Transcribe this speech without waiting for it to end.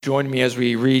Join me as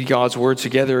we read God's Word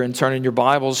together and turn in your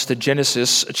Bibles to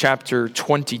Genesis chapter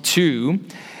 22.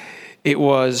 It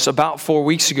was about 4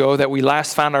 weeks ago that we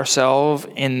last found ourselves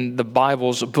in the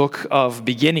Bible's book of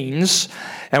beginnings,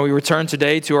 and we return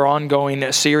today to our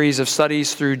ongoing series of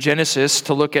studies through Genesis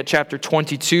to look at chapter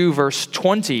 22, verse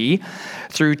 20,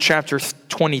 through chapter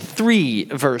 23,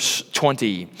 verse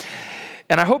 20.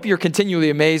 And I hope you're continually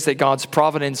amazed at God's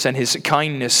providence and His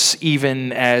kindness,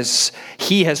 even as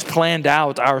He has planned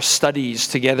out our studies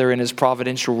together in His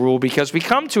providential rule, because we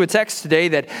come to a text today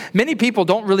that many people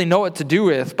don't really know what to do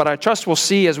with, but I trust we'll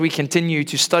see as we continue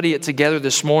to study it together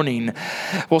this morning.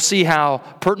 We'll see how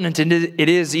pertinent it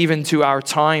is even to our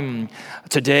time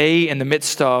today in the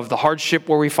midst of the hardship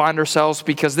where we find ourselves,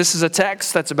 because this is a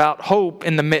text that's about hope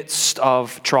in the midst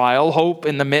of trial, hope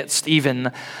in the midst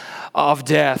even of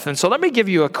death. And so let me give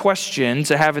you a question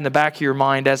to have in the back of your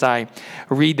mind as I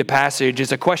read the passage.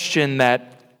 It's a question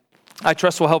that I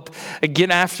trust will help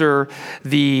get after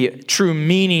the true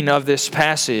meaning of this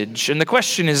passage. And the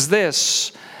question is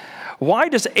this: why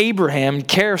does Abraham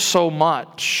care so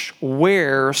much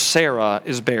where Sarah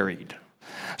is buried?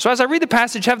 So as I read the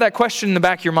passage, have that question in the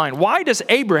back of your mind. Why does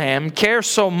Abraham care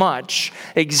so much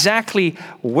exactly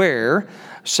where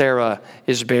Sarah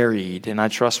is buried? And I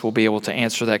trust we'll be able to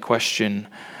answer that question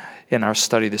in our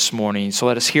study this morning. So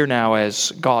let us hear now as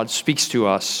God speaks to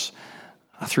us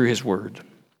through His Word.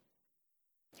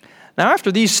 Now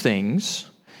after these things,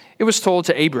 it was told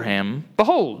to Abraham,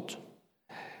 "Behold,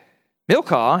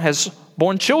 Milcah has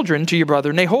borne children to your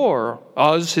brother Nahor,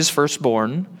 Uz his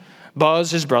firstborn,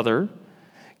 Buz his brother,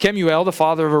 Kemuel the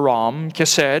father of Aram,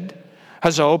 Kesed,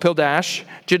 Hazo, Pildash,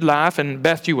 Jidlaph, and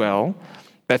Bethuel.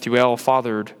 Bethuel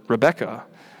fathered Rebekah.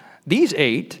 These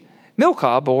 8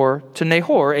 Milcah bore to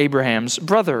Nahor, Abraham's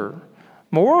brother.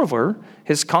 Moreover,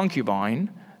 his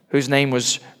concubine, whose name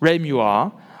was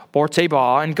Remuah, bore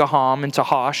Tabah and Gaham and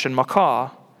Tahash and Maacah.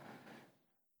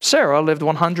 Sarah lived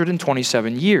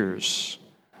 127 years.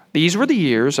 These were the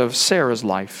years of Sarah's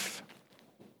life.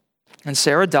 And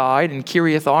Sarah died in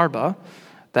Kiriath Arba,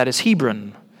 that is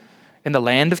Hebron, in the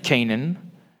land of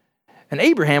Canaan. And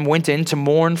Abraham went in to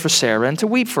mourn for Sarah and to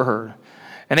weep for her.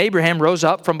 And Abraham rose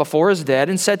up from before his dead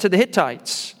and said to the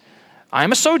Hittites, I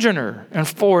am a sojourner and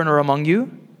foreigner among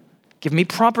you. Give me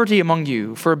property among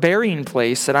you for a burying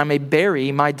place, that I may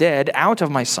bury my dead out of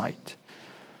my sight.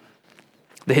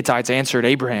 The Hittites answered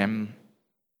Abraham,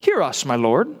 Hear us, my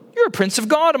lord. You're a prince of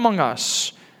God among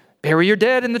us. Bury your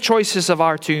dead in the choicest of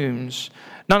our tombs.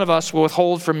 None of us will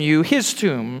withhold from you his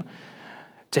tomb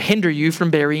to hinder you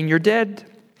from burying your dead.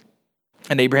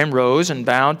 And Abraham rose and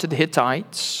bowed to the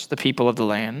Hittites, the people of the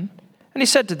land. And he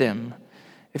said to them,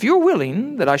 If you are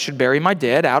willing that I should bury my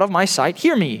dead out of my sight,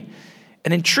 hear me,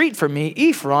 and entreat for me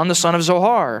Ephron, the son of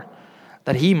Zohar,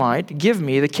 that he might give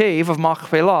me the cave of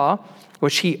Machpelah,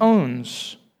 which he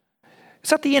owns.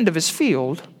 It's at the end of his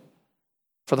field.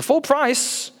 For the full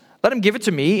price, let him give it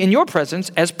to me in your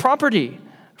presence as property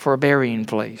for a burying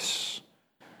place.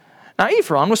 Now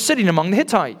Ephron was sitting among the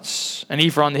Hittites, and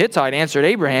Ephron the Hittite answered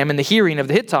Abraham in the hearing of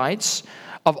the Hittites,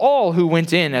 of all who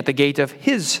went in at the gate of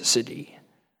his city.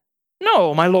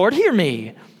 No, my lord, hear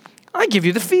me. I give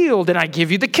you the field, and I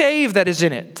give you the cave that is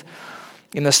in it.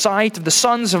 In the sight of the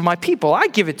sons of my people, I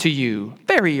give it to you.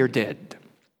 Bury your dead.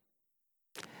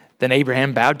 Then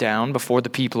Abraham bowed down before the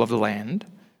people of the land,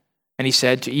 and he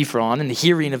said to Ephron in the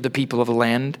hearing of the people of the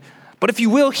land, But if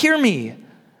you will hear me,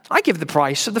 I give the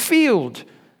price of the field.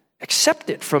 Accept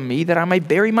it from me, that I may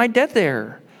bury my dead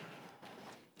there.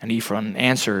 And Ephron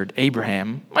answered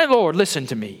Abraham, My lord, listen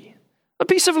to me. A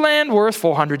piece of land worth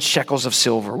 400 shekels of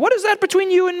silver. What is that between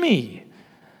you and me?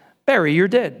 Bury your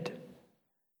dead.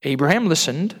 Abraham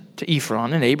listened to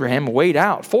Ephron, and Abraham weighed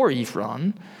out for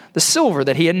Ephron the silver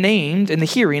that he had named in the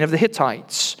hearing of the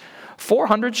Hittites,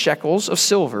 400 shekels of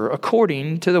silver,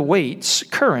 according to the weights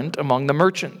current among the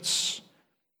merchants.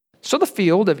 So the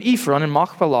field of Ephron in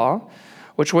Machpelah,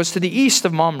 which was to the east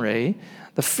of Mamre,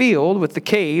 the field with the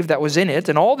cave that was in it,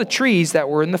 and all the trees that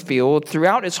were in the field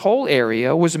throughout its whole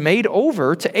area, was made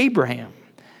over to Abraham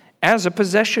as a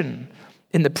possession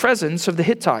in the presence of the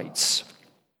Hittites,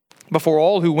 before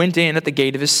all who went in at the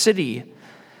gate of his city.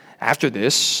 After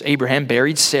this, Abraham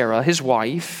buried Sarah, his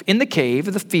wife, in the cave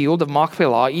of the field of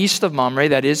Machpelah, east of Mamre,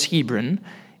 that is Hebron,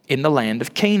 in the land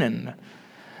of Canaan.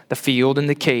 The field and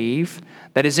the cave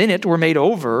that is in it were made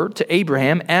over to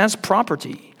Abraham as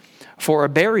property for a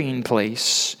burying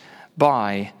place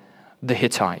by the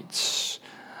Hittites.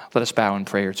 Let us bow in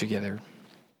prayer together.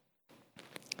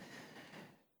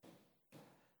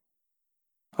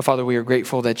 Father, we are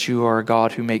grateful that you are a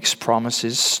God who makes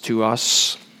promises to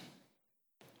us.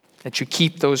 that you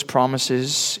keep those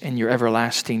promises in your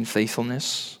everlasting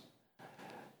faithfulness.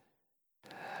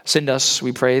 Send us,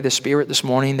 we pray, the Spirit this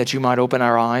morning, that you might open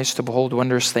our eyes to behold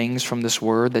wondrous things from this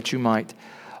word, that you might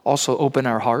also open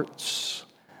our hearts,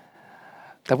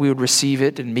 that we would receive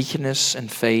it in meekness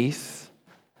and faith,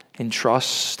 in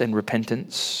trust and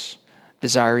repentance,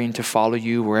 desiring to follow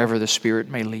you wherever the Spirit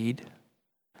may lead.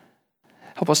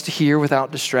 Help us to hear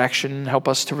without distraction. Help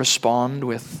us to respond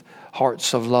with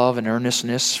hearts of love and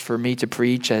earnestness for me to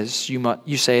preach as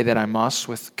you say that I must,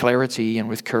 with clarity and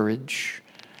with courage.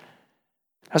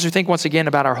 As we think once again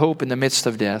about our hope in the midst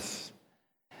of death,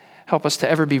 help us to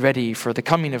ever be ready for the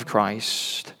coming of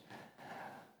Christ,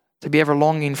 to be ever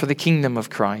longing for the kingdom of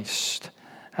Christ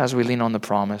as we lean on the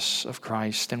promise of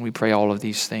Christ. And we pray all of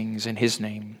these things in His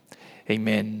name.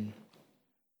 Amen.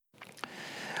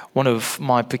 One of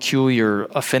my peculiar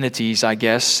affinities, I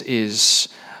guess, is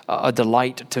a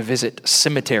delight to visit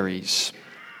cemeteries.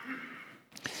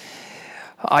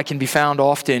 I can be found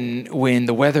often when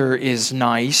the weather is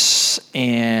nice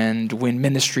and when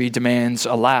ministry demands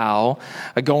allow,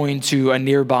 going to a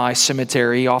nearby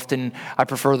cemetery. Often I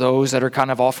prefer those that are kind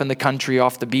of off in the country,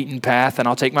 off the beaten path, and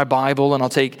I'll take my Bible and I'll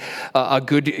take a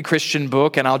good Christian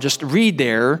book and I'll just read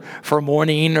there for a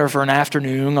morning or for an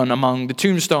afternoon among the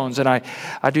tombstones. And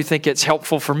I do think it's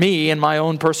helpful for me and my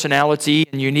own personality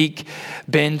and unique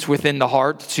bent within the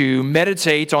heart to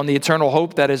meditate on the eternal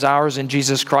hope that is ours in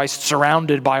Jesus Christ,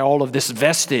 surrounded by all of this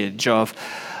vestige of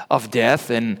death.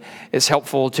 And it's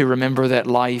helpful to remember that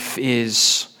life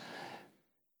is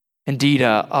indeed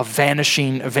a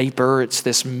vanishing vapor. It's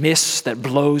this mist that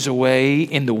blows away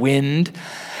in the wind.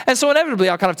 And so inevitably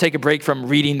I'll kind of take a break from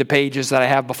reading the pages that I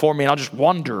have before me and I'll just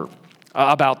wonder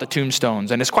about the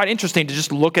tombstones. And it's quite interesting to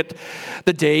just look at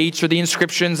the dates or the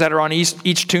inscriptions that are on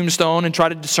each tombstone and try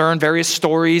to discern various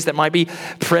stories that might be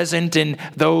present in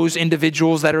those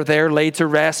individuals that are there laid to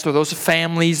rest, or those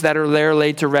families that are there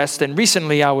laid to rest. And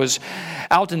recently I was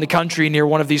out in the country near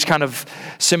one of these kind of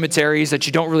cemeteries that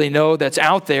you don't really know that's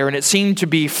out there, and it seemed to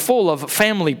be full of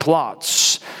family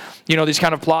plots. You know, these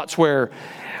kind of plots where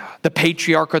the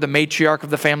patriarch or the matriarch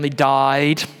of the family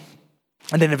died,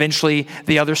 and then eventually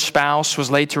the other spouse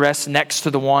was laid to rest next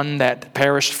to the one that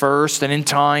perished first. And in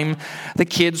time, the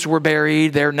kids were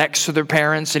buried there next to their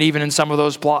parents. And even in some of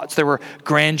those plots, there were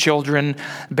grandchildren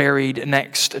buried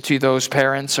next to those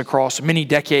parents across many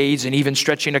decades and even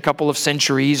stretching a couple of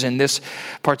centuries in this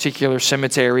particular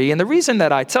cemetery. And the reason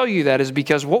that I tell you that is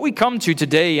because what we come to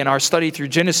today in our study through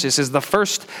Genesis is the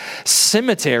first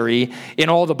cemetery in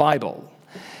all the Bible.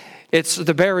 It's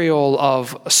the burial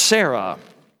of Sarah.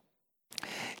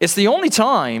 It's the only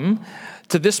time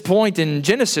to this point in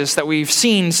Genesis that we've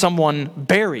seen someone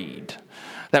buried,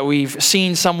 that we've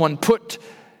seen someone put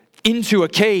into a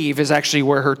cave is actually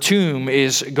where her tomb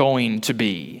is going to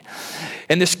be.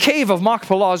 And this cave of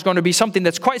Machpelah is going to be something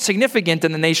that's quite significant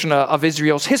in the nation of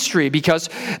Israel's history, because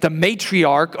the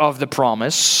matriarch of the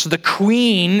promise, the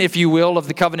queen, if you will, of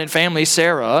the covenant family,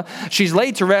 Sarah, she's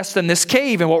laid to rest in this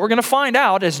cave. And what we're going to find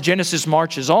out as Genesis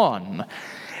marches on,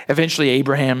 eventually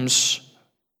Abraham's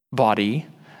body,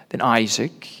 then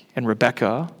Isaac and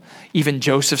Rebekah, even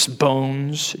Joseph's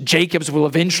bones, Jacob's will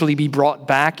eventually be brought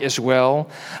back as well,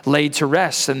 laid to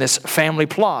rest in this family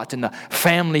plot, in the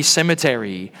family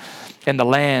cemetery, in the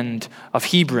land of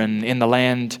Hebron, in the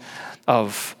land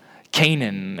of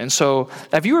Canaan. And so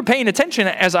if you were paying attention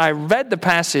as I read the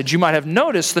passage, you might have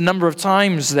noticed the number of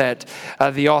times that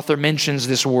the author mentions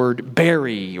this word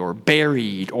bury or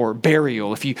buried or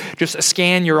burial. If you just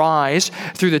scan your eyes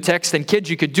through the text, and kids,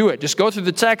 you could do it. Just go through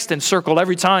the text and circle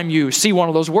every time you see one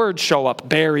of those words show up,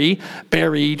 bury,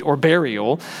 buried, or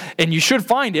burial. And you should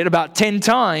find it about 10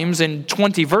 times in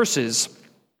 20 verses.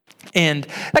 And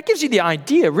that gives you the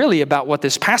idea really about what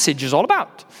this passage is all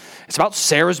about. It's about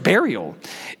Sarah's burial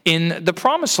in the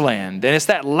promised land. And it's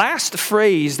that last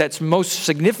phrase that's most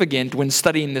significant when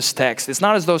studying this text. It's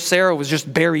not as though Sarah was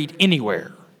just buried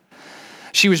anywhere.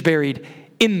 She was buried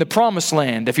in the promised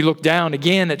land. If you look down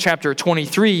again at chapter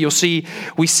 23, you'll see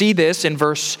we see this in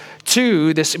verse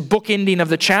 2, this bookending of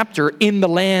the chapter, in the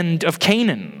land of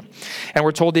Canaan. And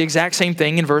we're told the exact same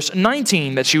thing in verse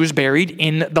 19, that she was buried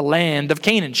in the land of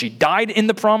Canaan. She died in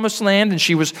the promised land and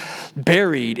she was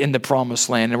buried in the promised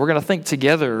land. And we're going to think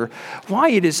together why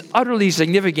it is utterly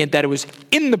significant that it was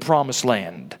in the promised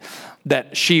land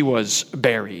that she was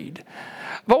buried.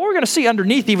 But what we're going to see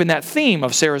underneath even that theme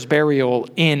of Sarah's burial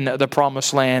in the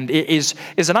promised land is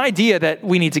an idea that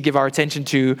we need to give our attention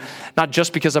to, not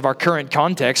just because of our current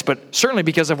context, but certainly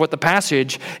because of what the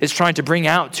passage is trying to bring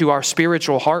out to our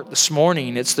spiritual heart this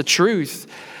morning. It's the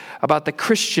truth about the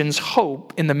Christian's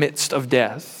hope in the midst of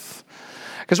death.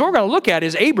 Because what we're going to look at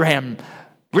is Abraham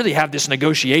really have this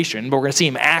negotiation, but we're going to see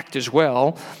him act as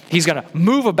well. He's going to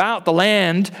move about the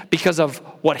land because of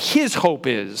what his hope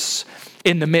is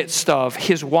in the midst of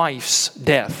his wife's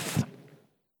death.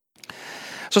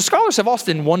 So scholars have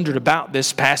often wondered about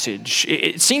this passage.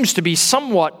 It seems to be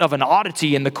somewhat of an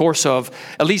oddity in the course of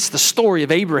at least the story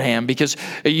of Abraham, because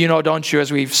you know, don't you,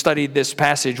 as we've studied this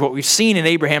passage, what we've seen in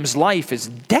Abraham's life is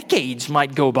decades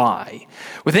might go by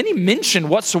with any mention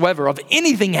whatsoever of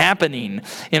anything happening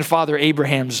in Father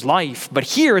Abraham's life. But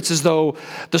here it's as though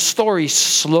the story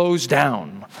slows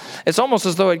down. It's almost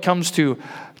as though it comes to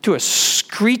a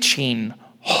screeching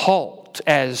halt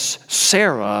as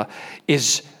Sarah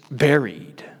is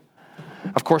buried.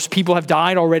 Of course, people have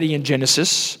died already in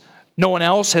Genesis. No one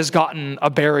else has gotten a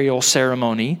burial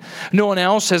ceremony. No one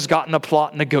else has gotten a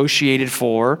plot negotiated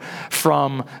for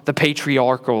from the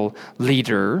patriarchal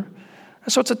leader.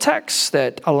 So it's a text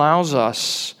that allows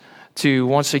us to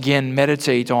once again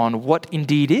meditate on what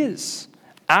indeed is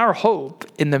our hope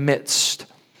in the midst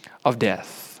of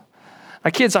death. Now,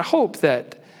 kids, I hope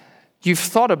that you've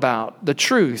thought about the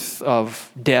truth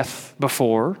of death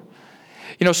before.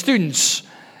 You know, students,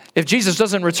 if Jesus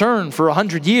doesn't return for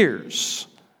 100 years,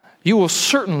 you will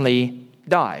certainly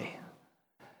die.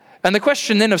 And the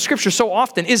question then of Scripture so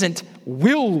often isn't,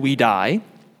 will we die,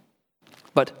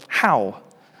 but how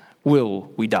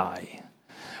will we die?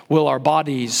 Will our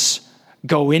bodies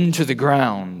go into the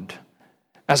ground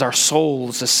as our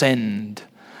souls ascend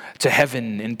to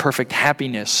heaven in perfect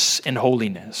happiness and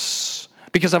holiness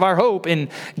because of our hope in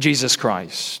Jesus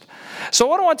Christ? So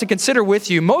what I want to consider with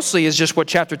you mostly is just what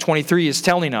chapter 23 is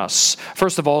telling us.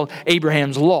 First of all,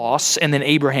 Abraham's loss and then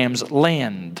Abraham's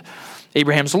land.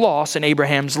 Abraham's loss and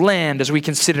Abraham's land as we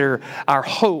consider our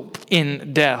hope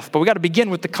in death. But we got to begin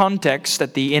with the context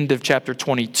at the end of chapter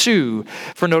 22.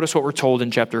 For notice what we're told in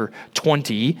chapter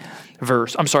 20,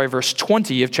 verse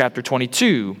 20 of chapter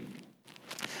 22.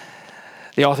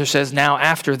 The author says, "Now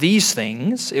after these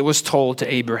things, it was told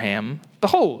to Abraham,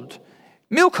 behold,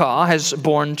 Milcah has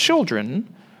borne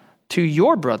children to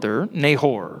your brother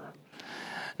Nahor."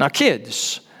 Now,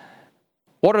 kids,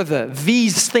 what are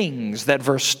these things that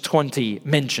verse 20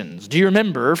 mentions? Do you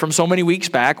remember from so many weeks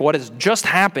back what has just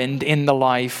happened in the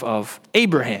life of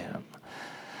Abraham?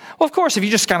 Well, of course, if you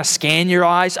just kind of scan your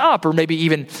eyes up or maybe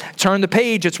even turn the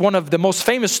page, it's one of the most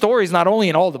famous stories, not only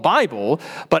in all the Bible,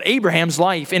 but Abraham's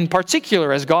life in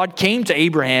particular, as God came to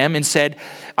Abraham and said,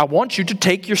 "I want you to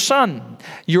take your son,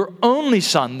 your only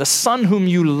son, the son whom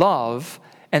you love,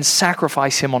 and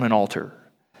sacrifice him on an altar."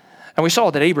 And we saw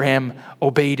that Abraham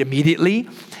obeyed immediately.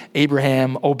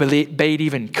 Abraham obeyed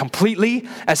even completely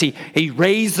as he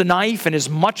raised the knife and his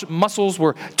muscles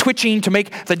were twitching to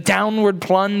make the downward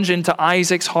plunge into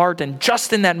Isaac's heart. And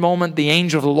just in that moment, the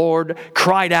angel of the Lord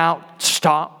cried out,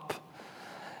 "Stop."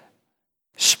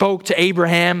 Spoke to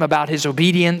Abraham about his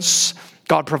obedience.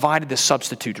 God provided the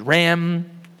substitute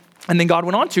ram. And then God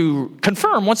went on to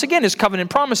confirm once again his covenant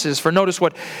promises. For notice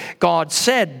what God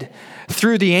said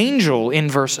through the angel in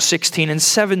verse 16 and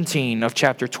 17 of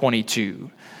chapter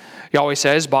 22. Yahweh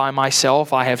says, "By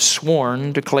myself I have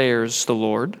sworn, declares the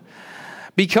Lord,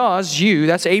 because you,"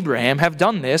 that's Abraham, "have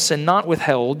done this and not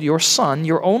withheld your son,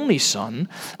 your only son,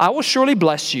 I will surely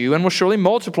bless you and will surely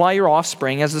multiply your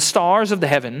offspring as the stars of the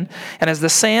heaven and as the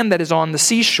sand that is on the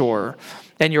seashore.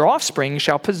 And your offspring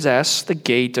shall possess the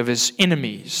gate of his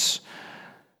enemies."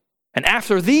 And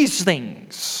after these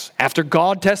things, after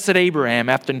God tested Abraham,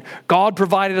 after God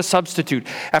provided a substitute,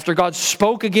 after God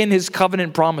spoke again his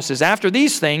covenant promises, after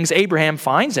these things, Abraham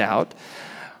finds out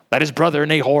that his brother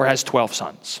Nahor has 12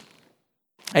 sons.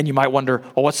 And you might wonder,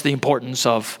 well, what's the importance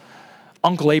of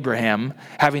Uncle Abraham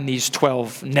having these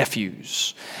 12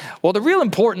 nephews? Well, the real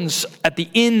importance at the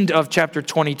end of chapter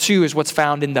 22 is what's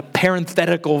found in the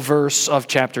parenthetical verse of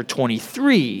chapter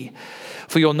 23.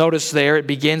 For you'll notice there it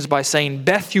begins by saying,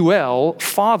 "Bethuel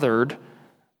fathered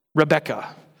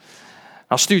Rebekah."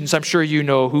 Now, students, I'm sure you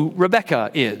know who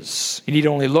Rebekah is. You need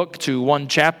only look to one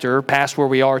chapter past where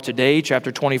we are today,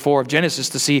 chapter 24 of Genesis,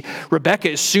 to see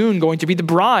Rebekah is soon going to be the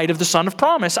bride of the son of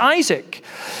promise, Isaac.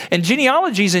 And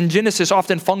genealogies in Genesis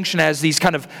often function as these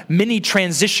kind of mini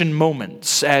transition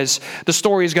moments, as the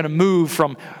story is going to move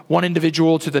from one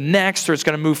individual to the next, or it's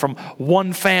going to move from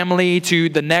one family to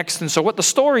the next. And so what the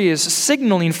story is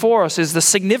signaling for us is the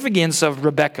significance of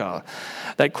Rebekah,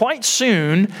 that quite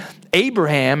soon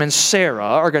Abraham and Sarah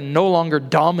are going to no longer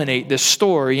dominate this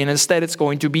story, and instead it's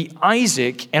going to be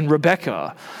Isaac and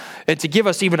Rebekah. And to give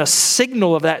us even a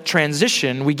signal of that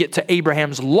transition, we get to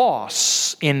Abraham's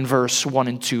loss in verse 1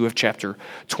 and 2 of chapter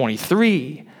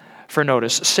 23. For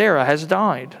notice, Sarah has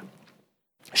died.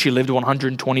 She lived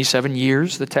 127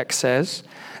 years, the text says.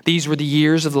 These were the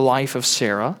years of the life of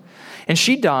Sarah. And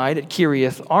she died at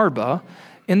Kiriath Arba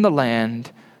in the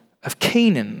land of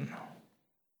Canaan.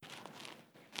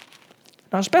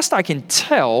 Now, as best I can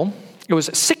tell, it was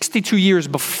 62 years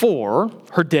before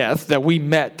her death that we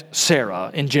met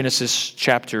Sarah in Genesis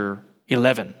chapter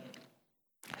 11.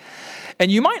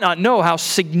 And you might not know how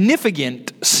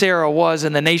significant Sarah was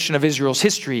in the nation of Israel's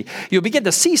history. You'll begin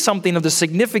to see something of the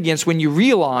significance when you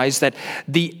realize that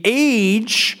the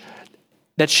age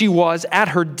that she was at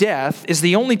her death is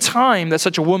the only time that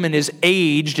such a woman is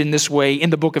aged in this way in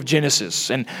the book of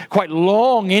Genesis, and quite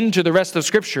long into the rest of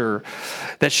Scripture,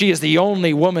 that she is the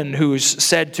only woman who's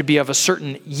said to be of a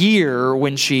certain year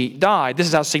when she died. This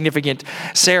is how significant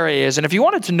Sarah is. And if you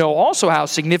wanted to know also how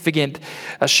significant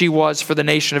she was for the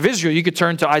nation of Israel, you could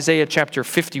turn to Isaiah chapter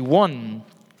 51.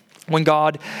 When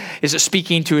God is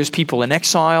speaking to his people in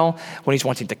exile, when he's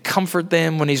wanting to comfort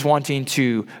them, when he's wanting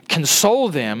to console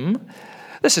them,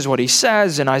 this is what he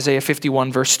says in Isaiah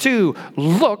 51 verse 2,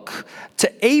 "Look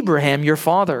to Abraham your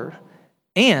father,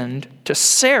 and to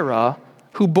Sarah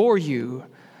who bore you.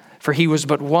 For he was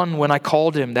but one when I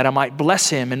called him, that I might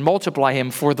bless him and multiply him,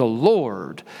 for the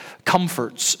Lord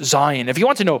comforts Zion." If you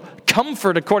want to know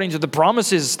comfort according to the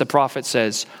promises, the prophet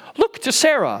says, look to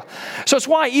Sarah. So it's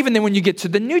why even then when you get to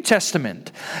the New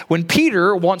Testament, when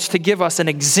Peter wants to give us an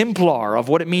exemplar of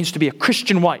what it means to be a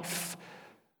Christian wife,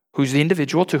 who's the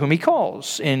individual to whom he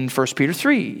calls in 1 Peter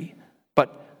 3.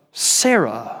 But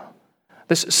Sarah,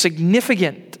 this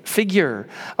significant figure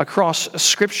across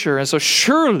Scripture. And so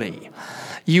surely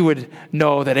you would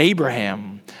know that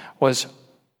Abraham was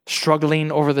struggling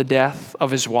over the death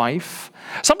of his wife.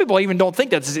 Some people even don't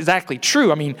think that's exactly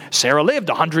true. I mean, Sarah lived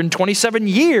 127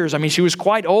 years. I mean, she was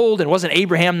quite old, and wasn't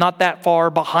Abraham not that far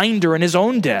behind her in his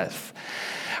own death?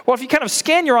 Well, if you kind of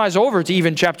scan your eyes over to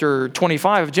even chapter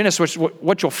 25 of Genesis,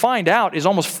 what you'll find out is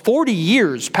almost 40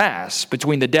 years pass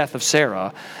between the death of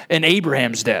Sarah and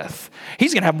Abraham's death.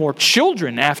 He's going to have more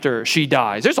children after she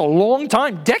dies. There's a long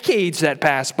time, decades that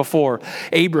pass before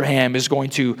Abraham is going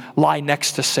to lie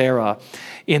next to Sarah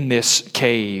in this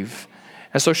cave.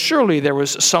 And so surely there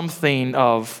was something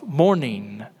of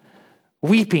mourning,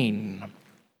 weeping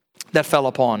that fell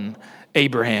upon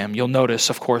Abraham. You'll notice,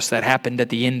 of course, that happened at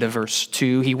the end of verse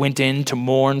 2. He went in to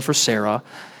mourn for Sarah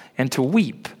and to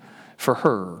weep for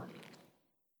her.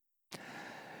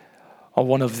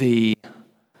 One of the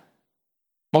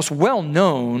most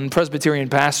well-known Presbyterian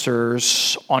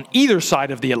pastors on either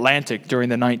side of the Atlantic during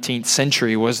the 19th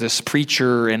century was this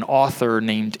preacher and author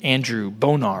named Andrew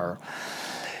Bonar.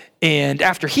 And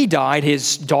after he died,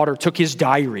 his daughter took his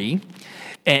diary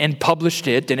and published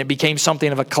it, and it became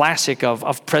something of a classic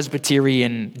of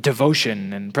Presbyterian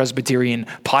devotion and Presbyterian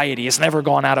piety. It's never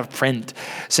gone out of print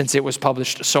since it was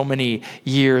published so many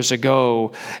years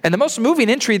ago. And the most moving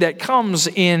entry that comes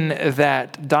in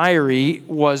that diary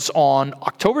was on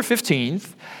October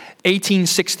 15th,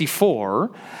 1864,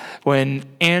 when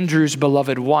Andrew's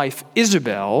beloved wife,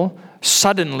 Isabel,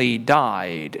 suddenly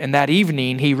died. And that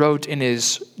evening, he wrote in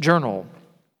his journal,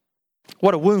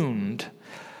 "What a wound!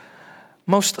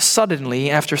 Most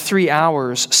suddenly, after 3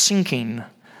 hours sinking,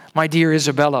 my dear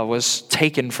Isabella was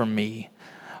taken from me.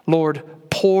 Lord,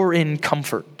 pour in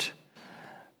comfort,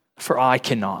 for I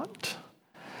cannot."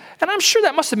 And I'm sure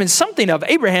that must have been something of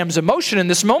Abraham's emotion in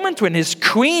this moment when his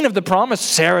queen of the promise,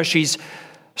 Sarah, she's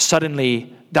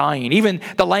suddenly dying. Even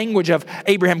the language of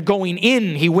Abraham going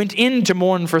in, he went in to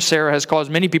mourn for Sarah, has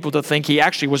caused many people to think he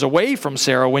actually was away from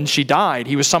Sarah when she died.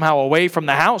 He was somehow away from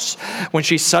the house when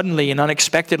she suddenly and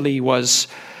unexpectedly was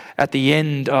at the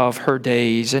end of her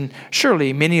days. And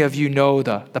surely many of you know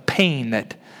the pain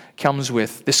that comes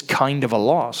with this kind of a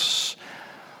loss.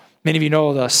 Many of you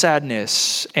know the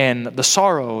sadness and the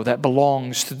sorrow that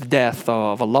belongs to the death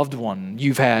of a loved one.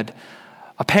 You've had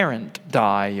a parent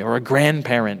die or a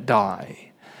grandparent die.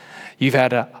 You've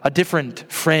had a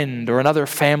different friend or another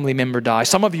family member die.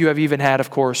 Some of you have even had,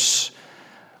 of course,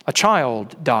 a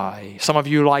child die. Some of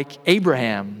you, like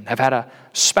Abraham, have had a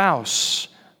spouse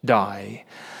die.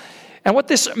 And what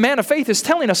this man of faith is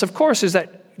telling us, of course, is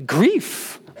that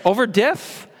grief over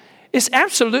death is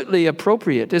absolutely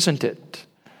appropriate, isn't it?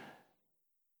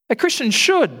 A Christian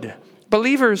should,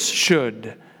 believers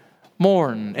should,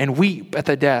 mourn and weep at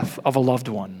the death of a loved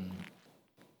one.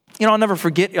 I'll never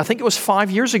forget, I think it was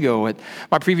 5 years ago at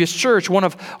my previous church, one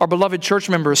of our beloved church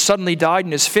members suddenly died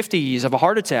in his 50s of a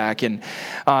heart attack. And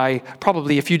I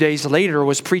probably a few days later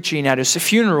was preaching at his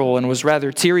funeral and was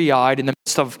rather teary-eyed in the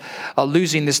midst of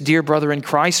losing this dear brother in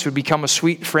Christ who had become a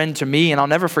sweet friend to me. And I'll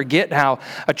never forget how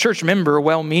a church member,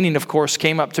 well-meaning of course,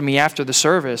 came up to me after the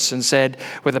service and said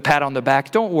with a pat on the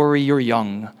back, "Don't worry, you're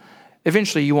young.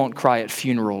 Eventually you won't cry at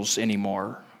funerals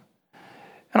anymore."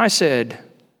 And I said,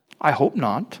 "I hope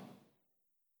not."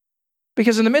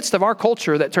 Because in the midst of our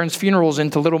culture that turns funerals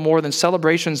into little more than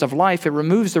celebrations of life, it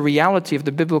removes the reality of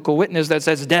the biblical witness that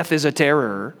says death is a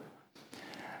terror.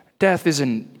 Death is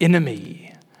an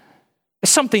enemy.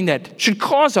 It's something that should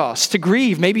cause us to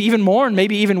grieve, maybe even mourn,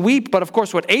 maybe even weep. But of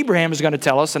course, what Abraham is going to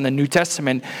tell us, and the New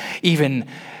Testament even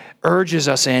urges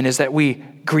us in, is that we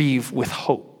grieve with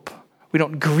hope. We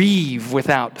don't grieve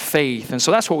without faith. And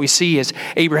so that's what we see as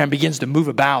Abraham begins to move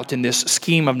about in this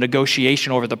scheme of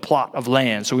negotiation over the plot of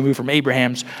land. So we move from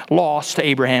Abraham's loss to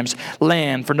Abraham's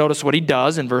land. For notice what he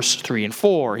does in verse 3 and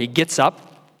 4. He gets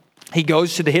up, he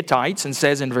goes to the Hittites and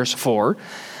says in verse 4,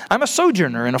 "I'm a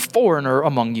sojourner and a foreigner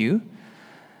among you.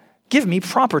 Give me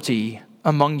property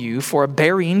among you for a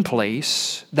burying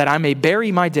place, that I may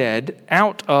bury my dead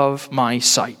out of my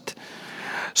sight."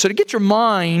 So to get your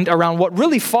mind around what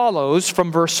really follows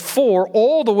from verse 4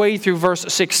 all the way through verse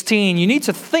 16, you need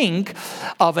to think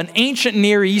of an ancient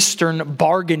Near Eastern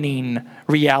bargaining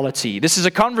reality. This is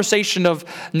a conversation of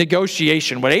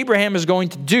negotiation. What Abraham is going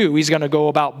to do, he's going to go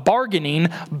about bargaining,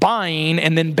 buying,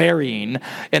 and then burying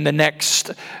in the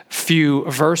next few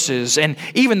verses. And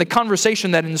even the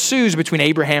conversation that ensues between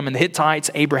Abraham and the Hittites,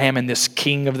 Abraham and this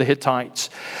king of the Hittites,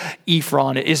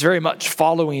 Ephron, is very much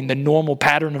following the normal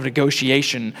pattern of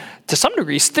negotiation to some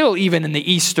degree, still even in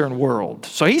the Eastern world.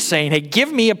 So he's saying, hey,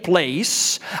 give me a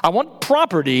place. I want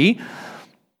property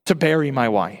to bury my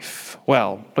wife.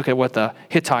 Well, look at what the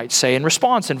Hittites say in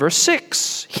response in verse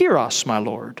 6. "Hear us, my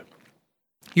Lord.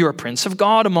 You are a prince of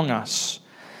God among us.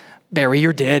 Bury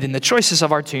your dead in the choicest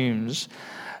of our tombs.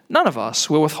 None of us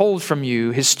will withhold from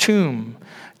you his tomb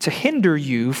to hinder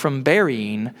you from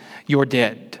burying your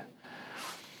dead."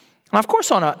 Now, of course,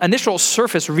 on an initial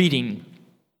surface reading,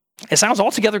 it sounds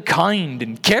altogether kind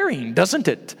and caring, doesn't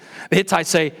it? The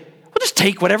Hittites say, "Well, just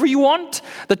take whatever you want.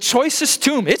 The choicest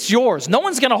tomb, it's yours. No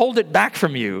one's going to hold it back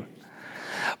from you."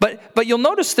 But you'll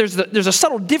notice there's a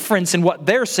subtle difference in what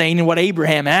they're saying and what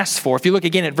Abraham asked for. If you look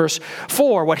again at verse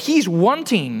 4, what he's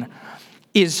wanting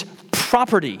is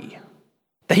property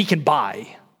that he can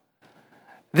buy.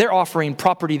 They're offering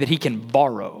property that he can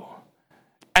borrow.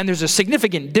 And there's a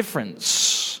significant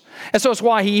difference. And so it's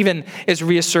why he even is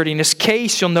reasserting his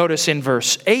case. You'll notice in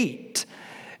verse 8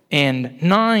 and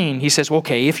 9, he says, well,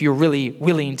 okay, if you're really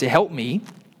willing to help me,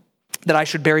 that I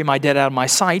should bury my dead out of my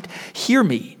sight, hear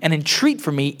me and entreat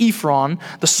for me Ephron,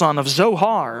 the son of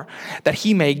Zohar, that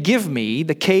he may give me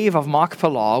the cave of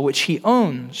Machpelah, which he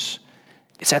owns.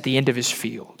 It's at the end of his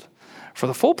field. For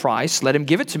the full price, let him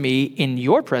give it to me in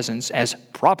your presence as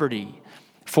property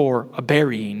for a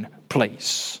burying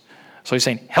place. So he's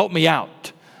saying, help me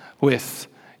out with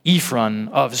Ephron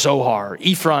of Zohar.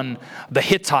 Ephron the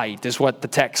Hittite is what the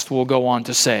text will go on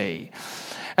to say.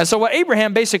 And so what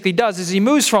Abraham basically does is he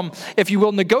moves from, if you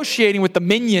will, negotiating with the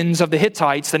minions of the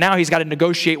Hittites to now he's got to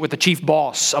negotiate with the chief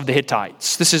boss of the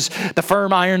Hittites. This is the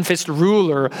firm iron fist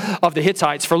ruler of the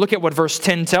Hittites. For look at what verse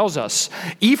 10 tells us.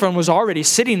 Ephron was already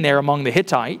sitting there among the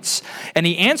Hittites, and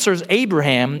he answers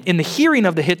Abraham in the hearing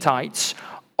of the Hittites,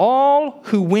 all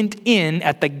who went in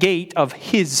at the gate of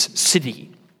his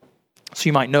city. So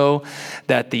you might know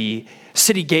that the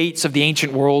city gates of the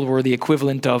ancient world were the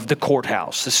equivalent of the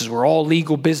courthouse. This is where all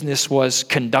legal business was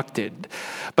conducted.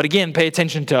 But again, pay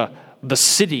attention to the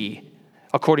city,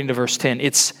 according to verse 10.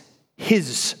 It's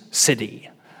his city.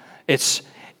 It's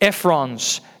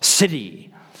Ephron's city.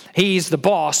 He's the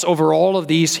boss over all of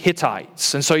these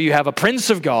Hittites. And so you have a prince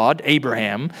of God,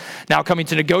 Abraham, now coming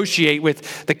to negotiate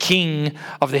with the king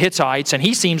of the Hittites. And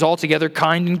he seems altogether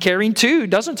kind and caring too,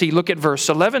 doesn't he? Look at verse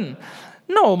 11.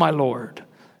 No, my Lord.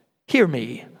 Hear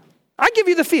me. I give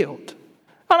you the field,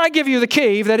 and I give you the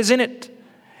cave that is in it.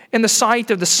 In the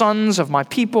sight of the sons of my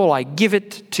people, I give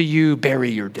it to you. Bury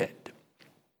your dead.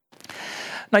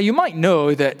 Now, you might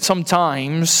know that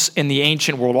sometimes in the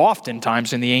ancient world,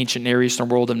 oftentimes in the ancient Near Eastern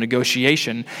world of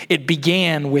negotiation, it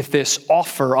began with this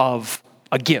offer of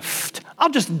a gift. I'll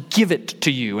just give it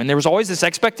to you. And there was always this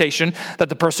expectation that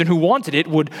the person who wanted it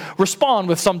would respond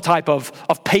with some type of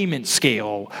payment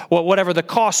scale, whatever the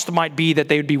cost might be that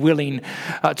they would be willing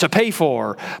to pay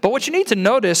for. But what you need to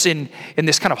notice in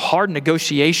this kind of hard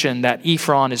negotiation that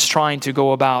Ephron is trying to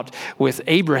go about with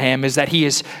Abraham is that he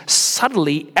has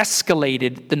subtly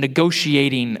escalated the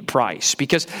negotiating price.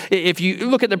 Because if you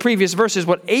look at the previous verses,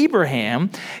 what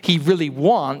Abraham, he really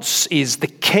wants is the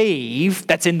cave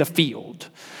that's in the field.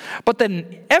 But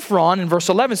then Ephron in verse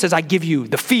 11 says, I give you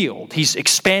the field. He's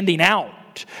expanding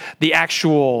out the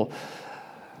actual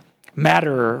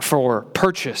matter for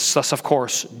purchase, thus, of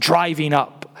course, driving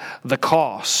up the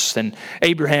cost. And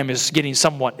Abraham is getting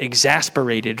somewhat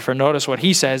exasperated, for notice what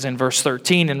he says in verse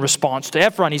 13 in response to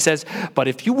Ephron. He says, but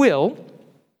if you will,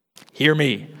 hear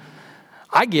me.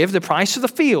 I give the price of the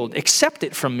field. Accept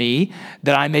it from me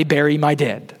that I may bury my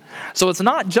dead. So it's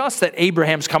not just that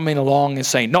Abraham's coming along and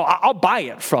saying, no, I'll buy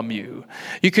it from you.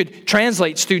 You could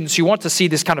translate, students, you want to see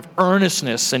this kind of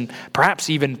earnestness and perhaps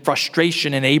even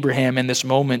frustration in Abraham in this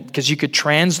moment, because you could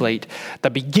translate the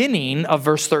beginning of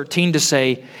verse 13 to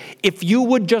say, if you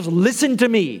would just listen to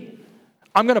me,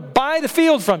 I'm going to buy the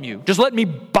field from you. Just let me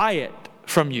buy it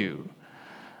from you.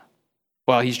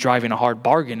 Well, he's driving a hard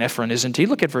bargain, Ephron, isn't he?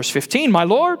 Look at verse 15. My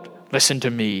Lord, listen to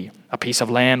me. A piece of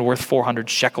land worth 400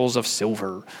 shekels of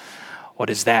silver. What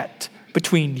is that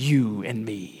between you and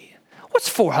me? What's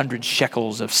 400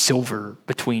 shekels of silver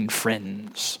between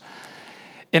friends?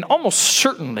 And almost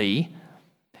certainly,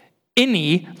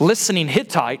 any listening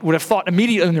Hittite would have thought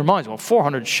immediately in their minds, well,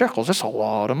 400 shekels, that's a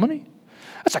lot of money.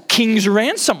 That's a king's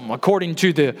ransom, according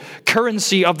to the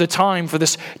currency of the time for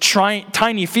this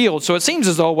tiny field. So it seems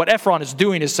as though what Ephron is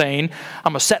doing is saying,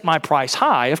 I'm going to set my price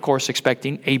high, of course,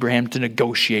 expecting Abraham to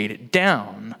negotiate it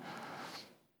down.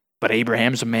 But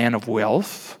Abraham's a man of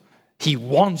wealth. He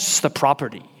wants the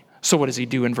property. So what does he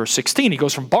do in verse 16? He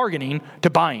goes from bargaining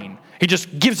to buying. He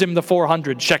just gives him the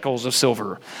 400 shekels of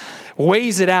silver,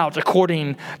 weighs it out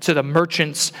according to the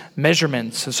merchant's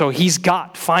measurements. And so he's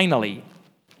got, finally,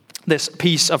 this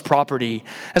piece of property.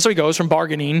 And so he goes from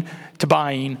bargaining to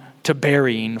buying to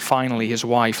burying, finally, his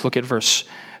wife. Look at verse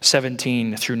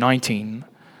 17 through 19.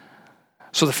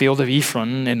 So the field of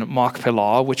Ephron in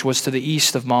Machpelah, which was to the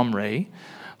east of Mamre,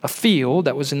 a field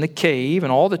that was in the cave,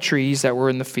 and all the trees that were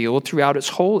in the field throughout its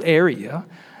whole area,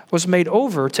 was made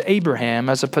over to Abraham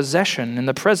as a possession in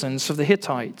the presence of the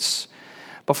Hittites,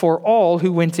 before all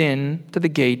who went in to the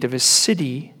gate of his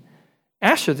city.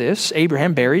 After this,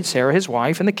 Abraham buried Sarah, his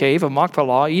wife, in the cave of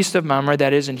Machpelah, east of Mamre,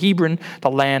 that is in Hebron,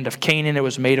 the land of Canaan. It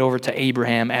was made over to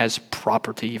Abraham as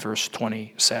property, verse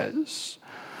 20 says.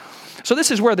 So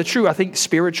this is where the true, I think,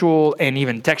 spiritual and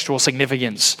even textual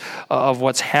significance of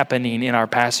what's happening in our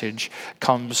passage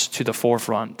comes to the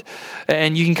forefront.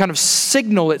 And you can kind of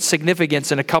signal its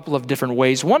significance in a couple of different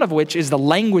ways, one of which is the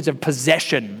language of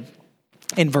possession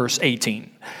in verse 18.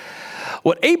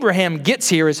 What Abraham gets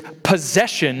here is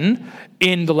possession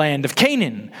in the land of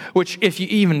Canaan, which if you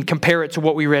even compare it to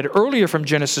what we read earlier from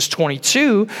Genesis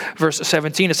 22, verse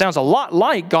 17, it sounds a lot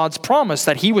like God's promise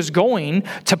that he was going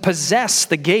to possess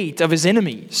the gate of his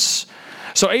enemies.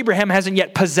 So Abraham hasn't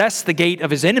yet possessed the gate of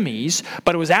his enemies,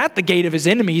 but it was at the gate of his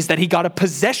enemies that he got a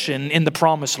possession in the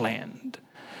promised land.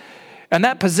 And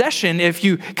that possession, if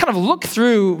you kind of look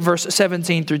through verse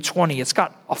 17 through 20, it's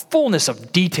got a fullness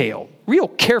of detail, real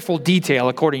careful detail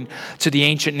according to the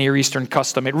ancient Near Eastern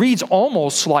custom. It reads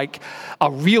almost like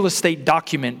a real estate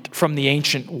document from the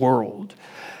ancient world.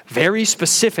 Very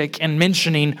specific in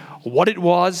mentioning what it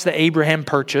was that Abraham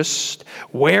purchased,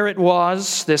 where it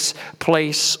was, this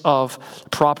place of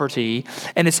property.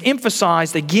 And it's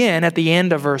emphasized again at the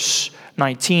end of verse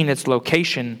 19, its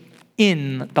location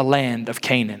in the land of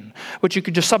Canaan, which you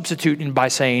could just substitute in by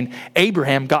saying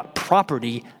Abraham got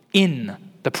property in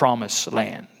the promised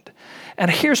land.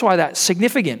 And here's why that's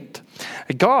significant.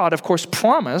 God, of course,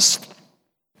 promised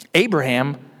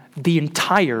Abraham the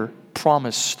entire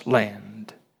promised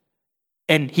land,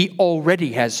 and he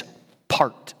already has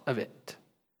part of it.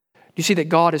 Do you see that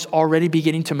God is already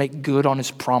beginning to make good on his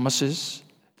promises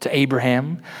to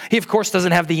Abraham? He, of course,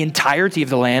 doesn't have the entirety of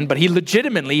the land, but he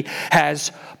legitimately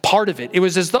has part of it. It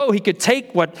was as though he could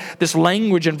take what this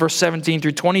language in verse 17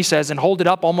 through 20 says and hold it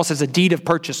up almost as a deed of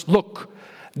purchase. Look,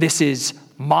 this is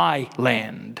my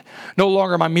land. No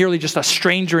longer am I merely just a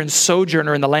stranger and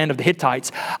sojourner in the land of the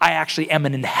Hittites. I actually am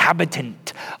an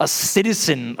inhabitant, a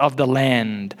citizen of the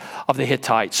land of the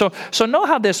Hittites. So know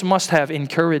how this must have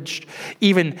encouraged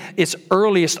even its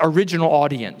earliest original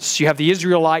audience. You have the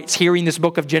Israelites hearing this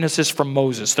book of Genesis from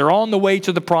Moses. They're on the way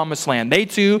to the promised land. They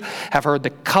too have heard the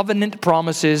covenant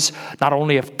promises, not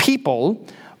only of people,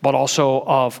 but also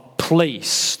of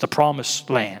place, the promised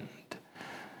land.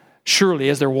 Surely,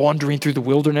 as they're wandering through the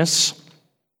wilderness,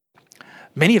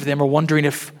 many of them are wondering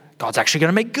if God's actually going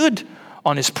to make good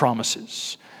on his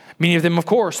promises. Many of them, of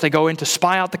course, they go in to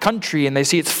spy out the country and they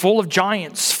see it's full of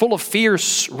giants, full of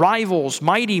fierce rivals,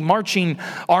 mighty marching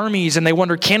armies, and they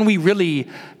wonder, can we really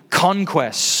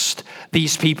conquest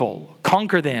these people,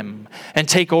 conquer them, and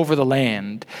take over the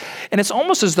land? And it's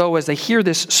almost as though as they hear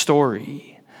this story,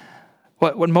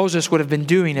 what Moses would have been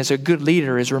doing as a good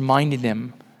leader is reminding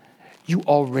them, you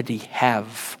already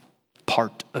have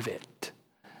part of it.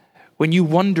 When you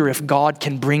wonder if God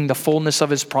can bring the fullness of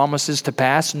his promises to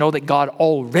pass, know that God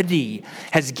already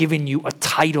has given you a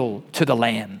title to the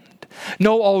land.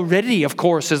 Know already, of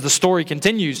course, as the story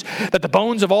continues, that the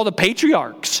bones of all the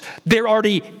patriarchs, they're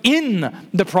already in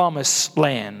the promised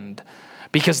land,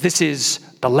 because this is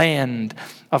the land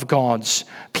of God's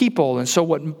people. And so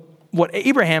what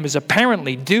Abraham is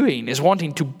apparently doing is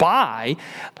wanting to buy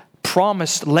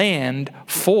promised land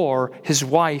for his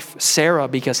wife Sarah,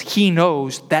 because he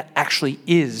knows that actually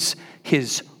is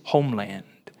his homeland.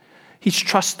 He's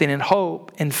trusting in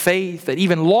hope and faith that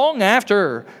even long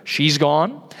after she's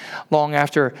gone, long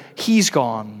after he's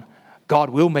gone, God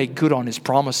will make good on his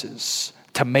promises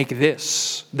to make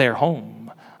this their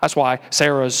home. That's why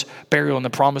Sarah's burial in the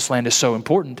promised land is so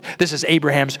important. This is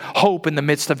Abraham's hope in the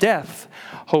midst of death,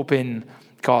 hope in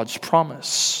God's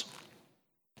promise.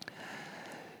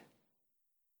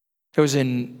 It was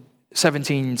in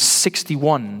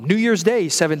 1761, New Year's Day,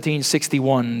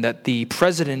 1761, that the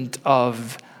president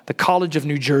of the College of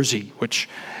New Jersey, which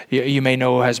you may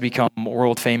know has become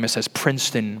world famous as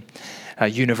Princeton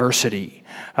University.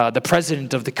 The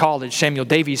president of the college, Samuel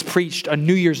Davies, preached a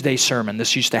New Year's Day sermon.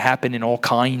 This used to happen in all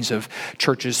kinds of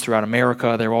churches throughout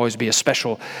America. There will always be a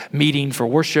special meeting for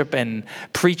worship and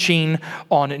preaching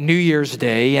on New Year's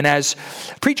Day. And as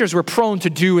preachers were prone to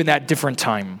do in that different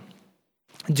time,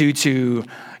 due to,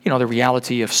 the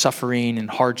reality of suffering and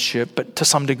hardship, but to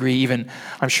some degree even,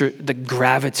 I'm sure, the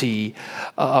gravity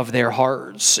of their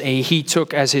hearts. He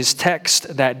took as his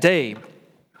text that day,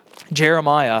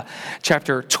 Jeremiah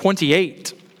chapter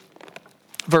 28,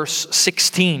 verse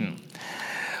 16,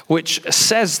 which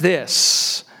says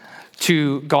this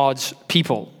to God's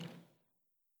people.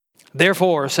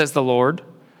 Therefore, says the Lord,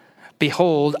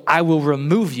 behold, I will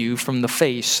remove you from the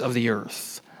face of the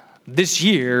earth. This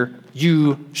year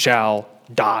you shall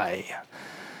die.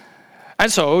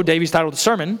 And so Davies titled the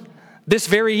sermon, this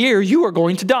very year you are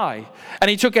going to die. And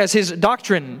he took as his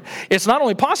doctrine, it's not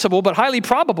only possible but highly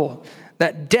probable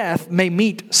that death may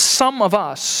meet some of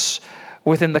us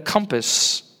within the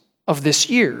compass of this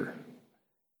year.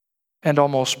 And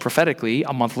almost prophetically,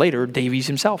 a month later, Davies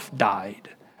himself died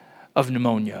of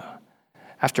pneumonia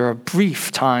after a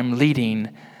brief time leading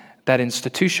that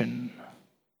institution.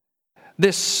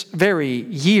 This very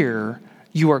year,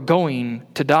 you are going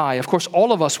to die. Of course,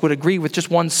 all of us would agree with just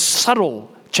one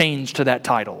subtle change to that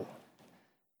title,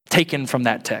 taken from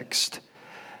that text.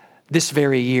 This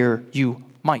very year, you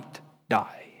might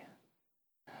die.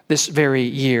 This very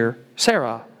year,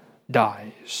 Sarah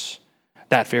dies.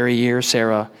 That very year,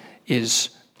 Sarah is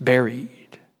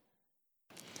buried.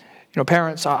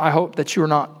 Parents, I hope that you're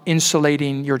not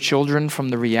insulating your children from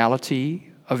the reality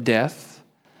of death.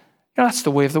 That's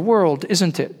the way of the world,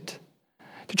 isn't it?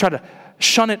 To try to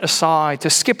shun it aside, to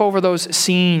skip over those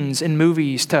scenes in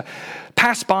movies, to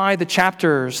pass by the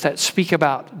chapters that speak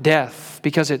about death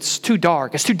because it's too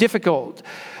dark, it's too difficult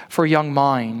for young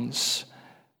minds.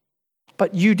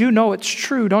 But you do know it's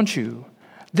true, don't you?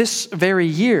 This very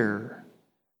year,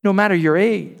 no matter your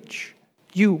age,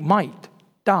 you might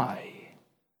die.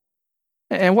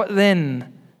 And what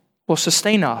then will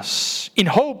sustain us in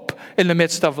hope in the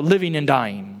midst of living and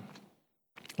dying?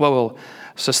 What will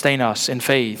sustain us in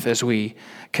faith as we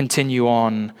continue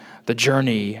on the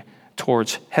journey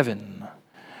towards heaven?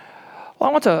 Well,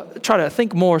 I want to try to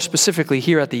think more specifically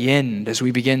here at the end as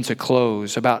we begin to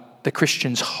close about the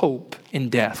Christian's hope in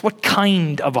death. What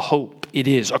kind of a hope it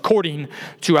is according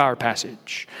to our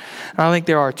passage. And I think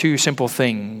there are two simple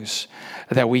things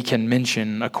that we can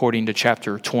mention according to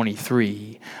chapter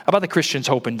 23 about the Christian's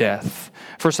hope in death.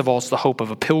 First of all, it's the hope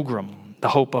of a pilgrim. The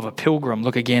hope of a pilgrim.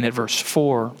 Look again at verse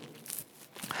 4.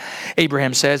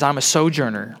 Abraham says, I'm a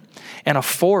sojourner and a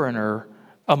foreigner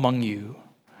among you.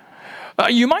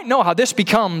 You might know how this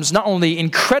becomes not only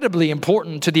incredibly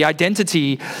important to the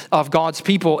identity of God's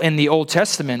people in the Old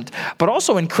Testament, but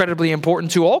also incredibly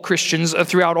important to all Christians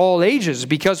throughout all ages.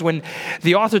 Because when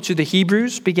the author to the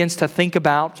Hebrews begins to think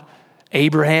about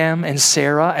Abraham and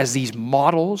Sarah as these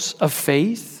models of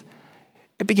faith,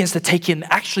 it begins to take in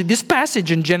actually this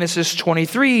passage in Genesis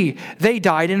 23. They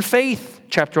died in faith,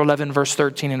 chapter 11, verse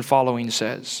 13 and following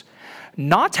says,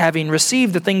 not having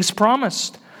received the things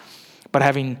promised, but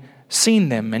having seen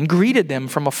them and greeted them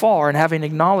from afar, and having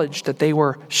acknowledged that they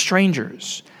were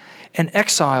strangers and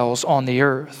exiles on the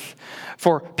earth.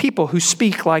 For people who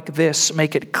speak like this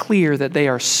make it clear that they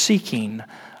are seeking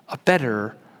a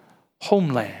better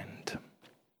homeland.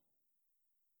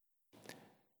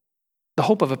 The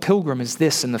hope of a pilgrim is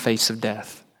this in the face of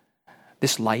death.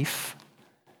 This life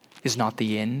is not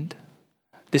the end.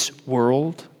 This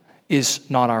world is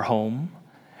not our home.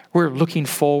 We're looking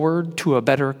forward to a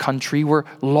better country. We're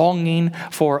longing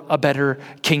for a better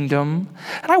kingdom.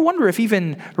 And I wonder if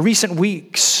even recent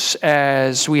weeks,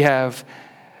 as we have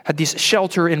had these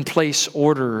shelter-in-place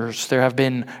orders, there have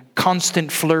been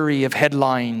constant flurry of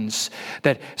headlines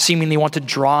that seemingly want to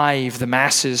drive the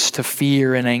masses to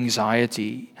fear and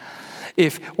anxiety.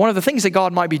 If one of the things that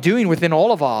God might be doing within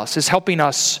all of us is helping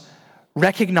us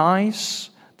recognize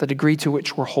the degree to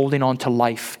which we're holding on to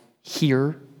life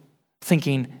here,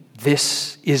 thinking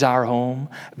this is our home,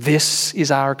 this is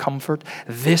our comfort,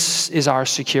 this is our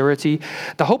security.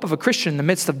 The hope of a Christian in the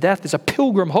midst of death is a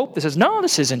pilgrim hope that says, no,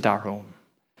 this isn't our home.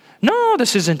 No,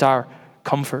 this isn't our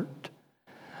comfort.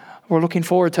 We're looking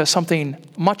forward to something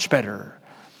much better,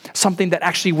 something that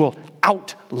actually will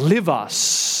outlive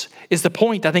us, is the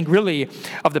point, I think, really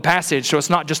of the passage. So it's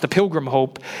not just a pilgrim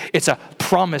hope, it's a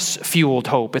promise-fueled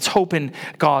hope. It's hope in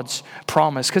God's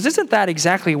promise. Because isn't that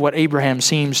exactly what Abraham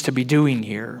seems to be doing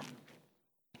here?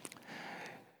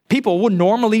 People were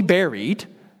normally buried.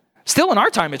 Still in our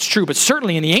time it's true, but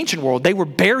certainly in the ancient world, they were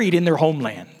buried in their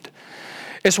homeland.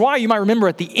 It's why you might remember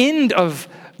at the end of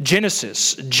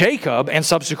Genesis, Jacob, and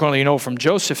subsequently, from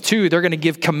Joseph too, they're going to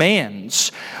give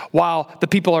commands while the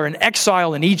people are in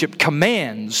exile in Egypt,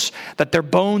 commands that their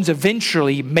bones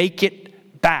eventually make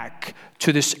it back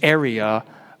to this area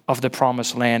of the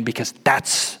promised land, because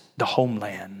that's the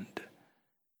homeland.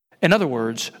 In other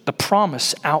words, the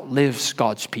promise outlives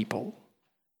God's people.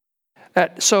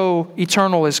 That so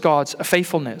eternal is God's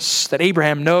faithfulness, that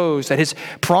Abraham knows that his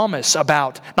promise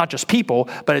about not just people,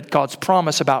 but God's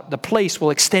promise about the place will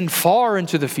extend far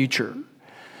into the future.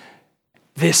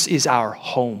 This is our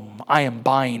home. I am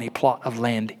buying a plot of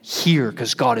land here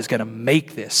because God is going to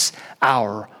make this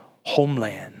our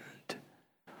homeland.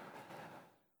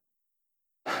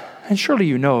 And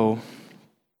surely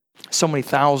so many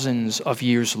thousands of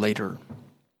years later,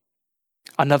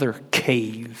 another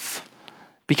cave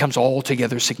becomes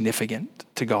altogether significant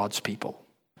to God's people.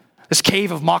 This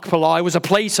cave of Machpelah, it was a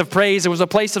place of praise, it was a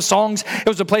place of songs, it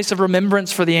was a place of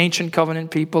remembrance for the ancient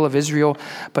covenant people of Israel.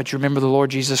 But you remember the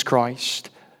Lord Jesus Christ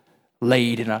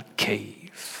laid in a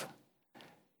cave.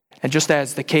 And just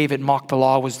as the cave at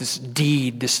Machpelah was this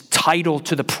deed, this title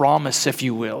to the promise, if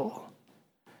you will,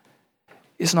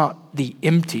 is not the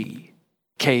empty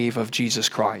cave of Jesus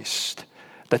Christ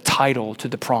the title to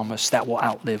the promise that will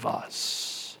outlive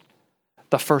us?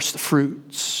 The first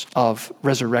fruits of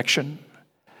resurrection,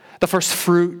 the first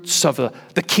fruits of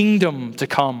the kingdom to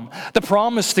come, the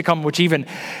promise to come, which even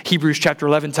Hebrews chapter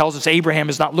 11 tells us Abraham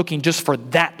is not looking just for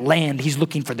that land, he's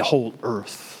looking for the whole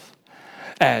earth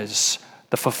as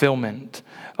the fulfillment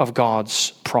of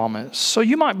God's promise. So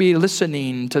you might be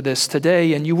listening to this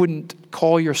today and you wouldn't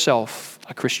call yourself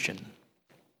a Christian.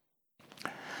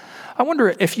 I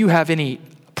wonder if you have any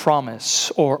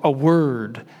promise or a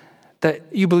word that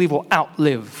you believe will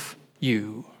outlive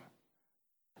you.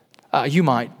 You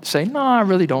might say, no, I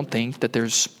really don't think that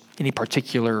there's any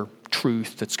particular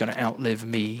truth that's going to outlive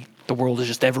me. The world is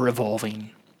just ever evolving.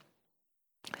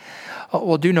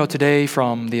 Well, do know today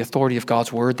from the authority of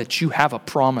God's word that you have a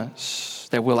promise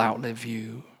that will outlive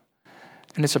you.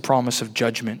 And it's a promise of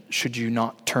judgment should you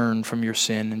not turn from your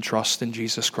sin and trust in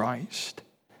Jesus Christ.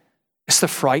 It's the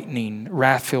frightening,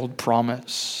 wrath-filled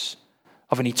promise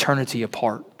of an eternity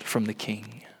apart from the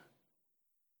King.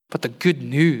 But the good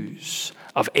news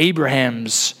of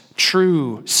Abraham's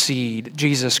true seed,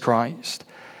 Jesus Christ,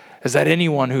 is that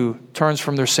anyone who turns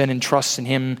from their sin and trusts in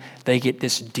him, they get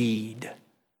this deed,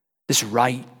 this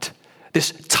right,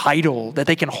 this title that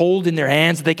they can hold in their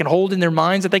hands, that they can hold in their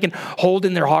minds, that they can hold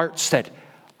in their hearts, that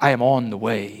I am on the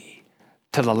way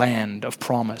to the land of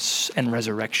promise and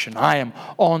resurrection. I am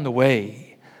on the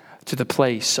way to the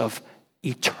place of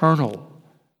eternal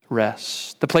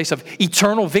rest, the place of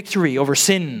eternal victory over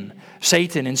sin,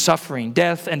 Satan, and suffering,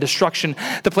 death, and destruction,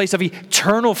 the place of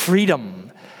eternal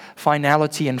freedom,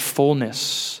 finality and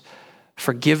fullness,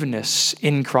 forgiveness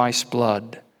in Christ's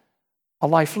blood, a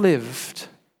life lived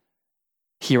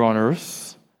here on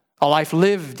earth, A life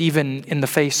lived even in the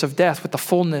face of death with the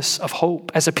fullness of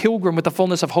hope. As a pilgrim with the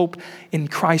fullness of hope in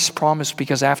Christ's promise,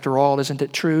 because after all, isn't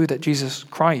it true that Jesus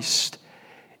Christ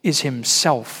is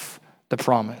himself the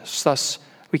promise? Thus,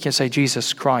 we can say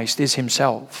Jesus Christ is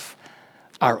himself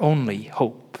our only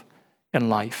hope in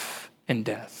life and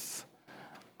death.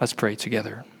 Let's pray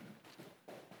together.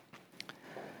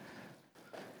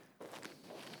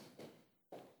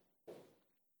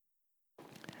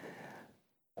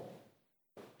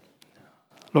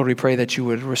 Lord, we pray that you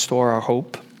would restore our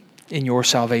hope in your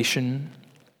salvation.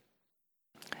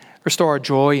 Restore our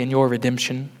joy in your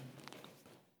redemption.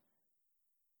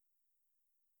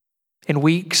 In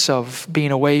weeks of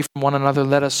being away from one another,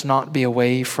 let us not be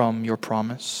away from your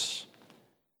promise.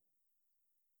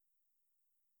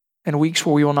 In weeks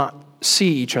where we will not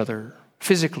see each other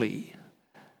physically,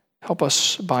 help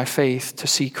us by faith to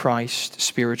see Christ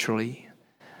spiritually,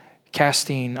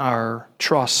 casting our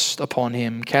trust upon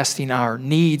him, casting our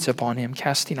needs upon him,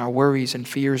 casting our worries and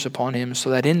fears upon him, so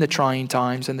that in the trying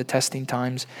times and the testing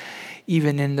times,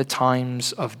 even in the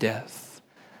times of death,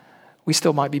 we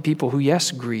still might be people who,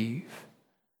 yes, grieve,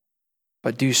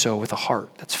 but do so with a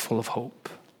heart that's full of hope.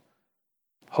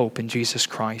 Hope in Jesus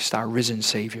Christ, our risen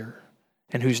Savior,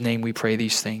 in whose name we pray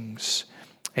these things.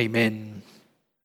 Amen.